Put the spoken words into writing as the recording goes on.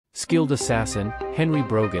skilled assassin, Henry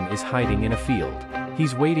Brogan is hiding in a field.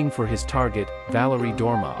 He's waiting for his target, Valery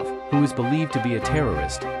Dormov, who is believed to be a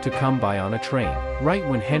terrorist, to come by on a train. Right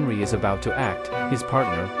when Henry is about to act, his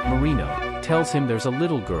partner, Marino, tells him there's a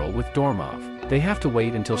little girl with Dormov. They have to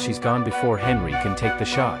wait until she's gone before Henry can take the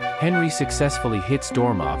shot. Henry successfully hits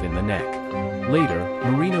Dormov in the neck. Later,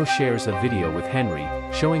 Marino shares a video with Henry,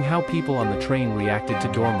 showing how people on the train reacted to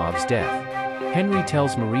Dormov's death. Henry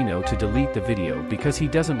tells Marino to delete the video because he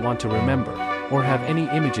doesn't want to remember, or have any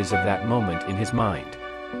images of that moment in his mind.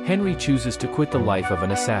 Henry chooses to quit the life of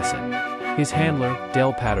an assassin. His handler,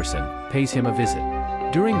 Del Patterson, pays him a visit.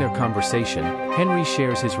 During their conversation, Henry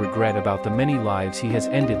shares his regret about the many lives he has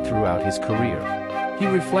ended throughout his career. He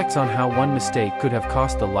reflects on how one mistake could have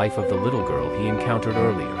cost the life of the little girl he encountered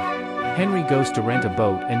earlier. Henry goes to rent a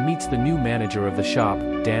boat and meets the new manager of the shop,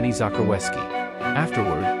 Danny Zakarweski.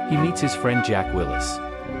 Afterward, he meets his friend Jack Willis.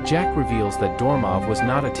 Jack reveals that Dormov was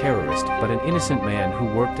not a terrorist but an innocent man who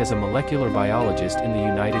worked as a molecular biologist in the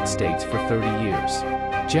United States for 30 years.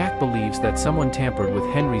 Jack believes that someone tampered with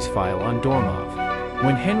Henry's file on Dormov.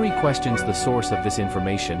 When Henry questions the source of this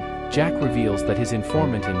information, Jack reveals that his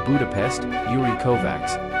informant in Budapest, Yuri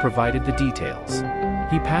Kovacs, provided the details.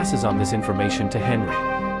 He passes on this information to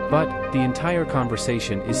Henry. But, the entire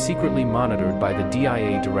conversation is secretly monitored by the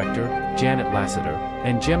DIA director, Janet Lassiter,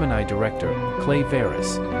 and Gemini director, Clay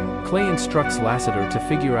Veris. Clay instructs Lassiter to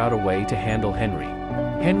figure out a way to handle Henry.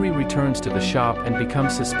 Henry returns to the shop and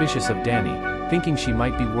becomes suspicious of Danny, thinking she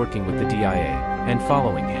might be working with the DIA, and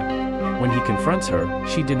following him. When he confronts her,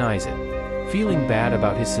 she denies it. Feeling bad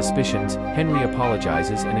about his suspicions, Henry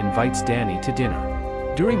apologizes and invites Danny to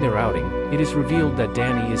dinner. During their outing, it is revealed that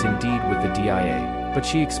Danny is indeed with the DIA, but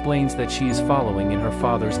she explains that she is following in her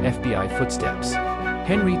father's FBI footsteps.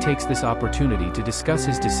 Henry takes this opportunity to discuss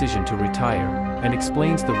his decision to retire, and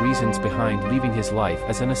explains the reasons behind leaving his life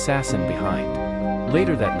as an assassin behind.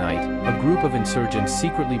 Later that night, a group of insurgents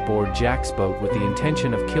secretly board Jack's boat with the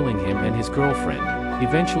intention of killing him and his girlfriend,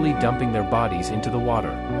 eventually dumping their bodies into the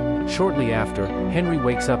water. Shortly after, Henry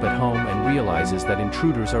wakes up at home and realizes that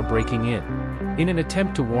intruders are breaking in. In an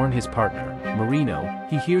attempt to warn his partner, Marino,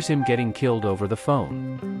 he hears him getting killed over the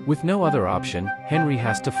phone. With no other option, Henry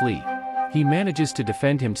has to flee. He manages to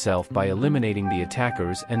defend himself by eliminating the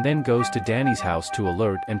attackers and then goes to Danny's house to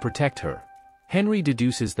alert and protect her. Henry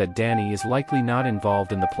deduces that Danny is likely not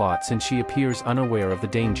involved in the plot since she appears unaware of the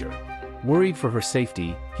danger. Worried for her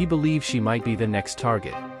safety, he believes she might be the next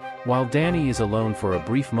target. While Danny is alone for a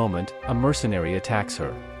brief moment, a mercenary attacks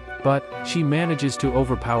her. But, she manages to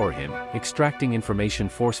overpower him, extracting information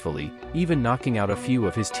forcefully, even knocking out a few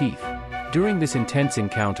of his teeth. During this intense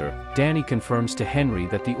encounter, Danny confirms to Henry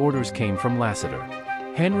that the orders came from Lassiter.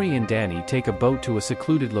 Henry and Danny take a boat to a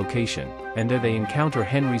secluded location, and there they encounter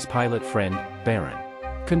Henry's pilot friend, Baron.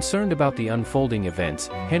 Concerned about the unfolding events,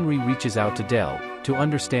 Henry reaches out to Del, to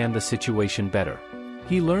understand the situation better.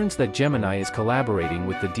 He learns that Gemini is collaborating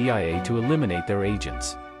with the DIA to eliminate their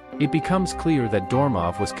agents. It becomes clear that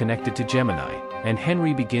Dormov was connected to Gemini, and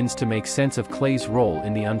Henry begins to make sense of Clay's role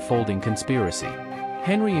in the unfolding conspiracy.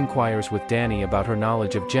 Henry inquires with Danny about her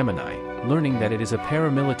knowledge of Gemini, learning that it is a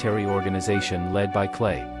paramilitary organization led by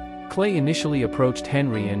Clay. Clay initially approached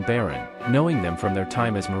Henry and Baron, knowing them from their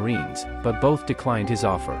time as Marines, but both declined his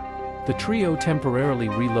offer. The trio temporarily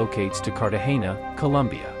relocates to Cartagena,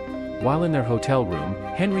 Colombia. While in their hotel room,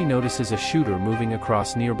 Henry notices a shooter moving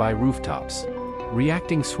across nearby rooftops.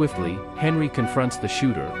 Reacting swiftly, Henry confronts the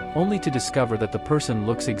shooter, only to discover that the person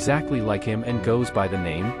looks exactly like him and goes by the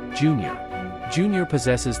name, Junior. Junior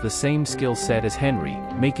possesses the same skill set as Henry,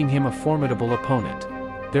 making him a formidable opponent.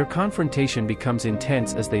 Their confrontation becomes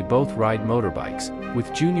intense as they both ride motorbikes,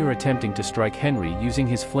 with Junior attempting to strike Henry using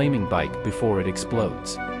his flaming bike before it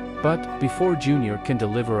explodes. But, before Junior can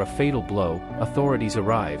deliver a fatal blow, authorities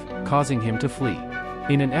arrive, causing him to flee.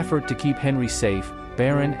 In an effort to keep Henry safe,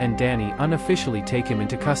 Baron and Danny unofficially take him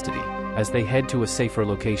into custody, as they head to a safer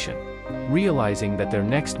location. Realizing that their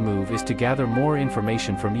next move is to gather more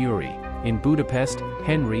information from Yuri, in Budapest,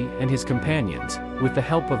 Henry and his companions, with the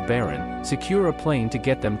help of Baron, secure a plane to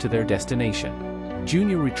get them to their destination.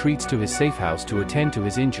 Junior retreats to his safe house to attend to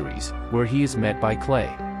his injuries, where he is met by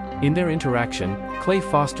Clay. In their interaction, Clay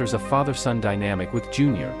fosters a father-son dynamic with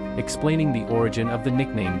Junior, explaining the origin of the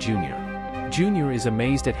nickname Junior. Junior is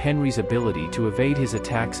amazed at Henry's ability to evade his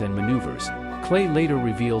attacks and maneuvers. Clay later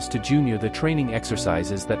reveals to Junior the training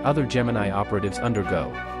exercises that other Gemini operatives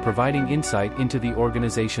undergo, providing insight into the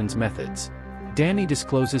organization's methods. Danny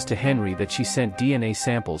discloses to Henry that she sent DNA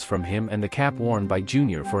samples from him and the cap worn by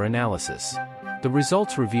Junior for analysis. The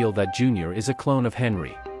results reveal that Junior is a clone of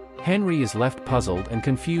Henry. Henry is left puzzled and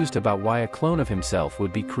confused about why a clone of himself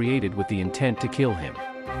would be created with the intent to kill him.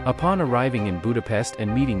 Upon arriving in Budapest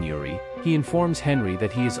and meeting Yuri, he informs Henry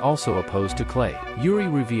that he is also opposed to Clay. Yuri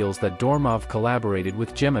reveals that Dormov collaborated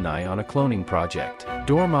with Gemini on a cloning project.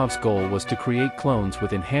 Dormov's goal was to create clones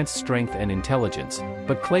with enhanced strength and intelligence,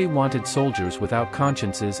 but Clay wanted soldiers without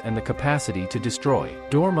consciences and the capacity to destroy.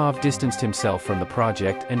 Dormov distanced himself from the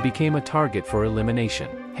project and became a target for elimination.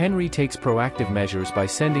 Henry takes proactive measures by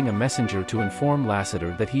sending a messenger to inform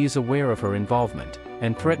Lassiter that he is aware of her involvement,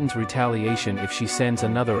 and threatens retaliation if she sends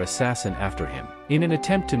another assassin after him. In an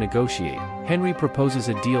attempt to negotiate, Henry proposes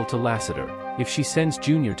a deal to Lassiter. If she sends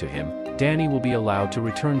Junior to him, Danny will be allowed to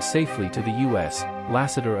return safely to the US.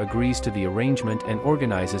 Lassiter agrees to the arrangement and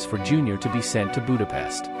organizes for Junior to be sent to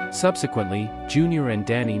Budapest. Subsequently, Junior and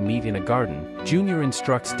Danny meet in a garden. Junior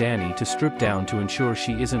instructs Danny to strip down to ensure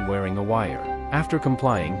she isn't wearing a wire. After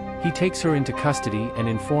complying, he takes her into custody and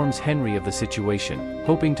informs Henry of the situation,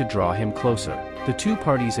 hoping to draw him closer. The two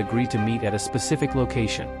parties agree to meet at a specific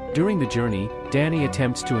location. During the journey, Danny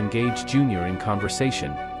attempts to engage Junior in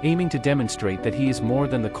conversation, aiming to demonstrate that he is more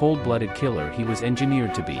than the cold-blooded killer he was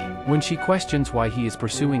engineered to be. When she questions why he is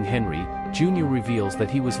pursuing Henry, Junior reveals that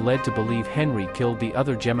he was led to believe Henry killed the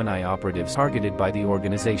other Gemini operatives targeted by the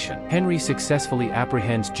organization. Henry successfully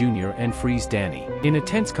apprehends Junior and frees Danny. In a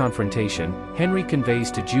tense confrontation, Henry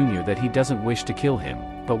conveys to Junior that he doesn't wish to kill him,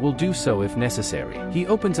 but will do so if necessary. He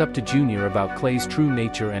opens up to Junior about Clay's true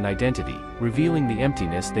nature and identity, revealing the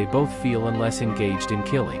emptiness they both feel unless engaged in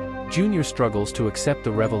killing. Junior struggles to accept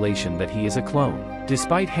the revelation that he is a clone.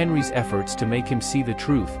 Despite Henry's efforts to make him see the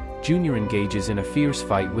truth, Junior engages in a fierce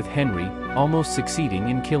fight with Henry, almost succeeding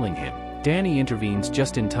in killing him. Danny intervenes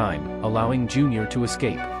just in time, allowing Junior to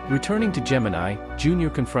escape. Returning to Gemini, Junior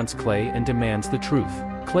confronts Clay and demands the truth.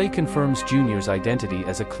 Clay confirms Junior's identity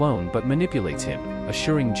as a clone but manipulates him,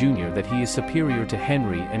 assuring Junior that he is superior to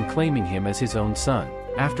Henry and claiming him as his own son.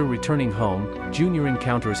 After returning home, Junior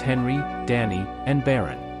encounters Henry, Danny, and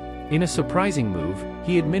Baron. In a surprising move,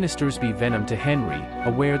 he administers bee venom to Henry,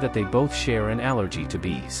 aware that they both share an allergy to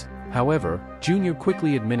bees. However, Junior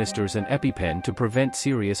quickly administers an EpiPen to prevent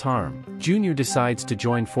serious harm. Junior decides to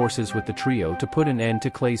join forces with the trio to put an end to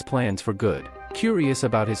Clay's plans for good. Curious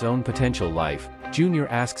about his own potential life, Junior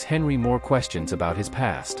asks Henry more questions about his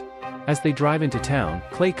past. As they drive into town,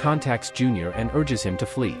 Clay contacts Junior and urges him to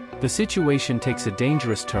flee. The situation takes a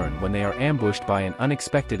dangerous turn when they are ambushed by an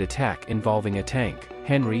unexpected attack involving a tank.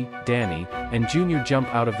 Henry, Danny, and Junior jump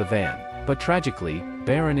out of the van, but tragically,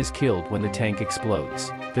 Baron is killed when the tank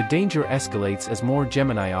explodes. The danger escalates as more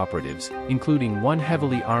Gemini operatives, including one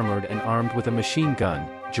heavily armored and armed with a machine gun,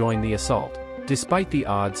 join the assault. Despite the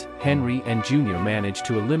odds, Henry and Junior manage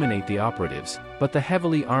to eliminate the operatives, but the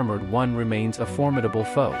heavily armored one remains a formidable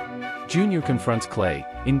foe. Junior confronts Clay,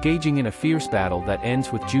 engaging in a fierce battle that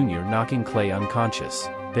ends with Junior knocking Clay unconscious.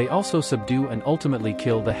 They also subdue and ultimately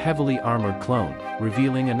kill the heavily armored clone,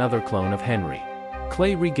 revealing another clone of Henry.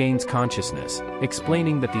 Clay regains consciousness,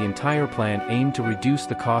 explaining that the entire plan aimed to reduce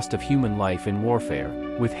the cost of human life in warfare,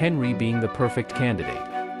 with Henry being the perfect candidate.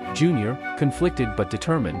 Junior, conflicted but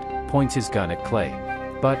determined, points his gun at Clay.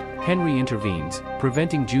 But Henry intervenes,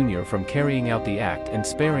 preventing Junior from carrying out the act and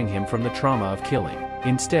sparing him from the trauma of killing.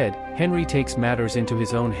 Instead, Henry takes matters into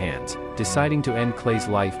his own hands, deciding to end Clay's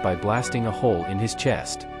life by blasting a hole in his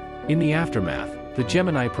chest. In the aftermath, the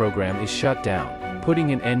Gemini program is shut down,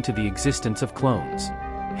 putting an end to the existence of clones.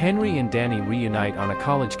 Henry and Danny reunite on a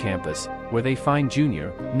college campus, where they find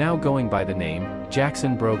Junior, now going by the name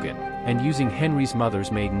Jackson Brogan, and using Henry's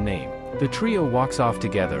mother's maiden name. The trio walks off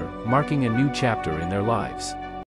together, marking a new chapter in their lives.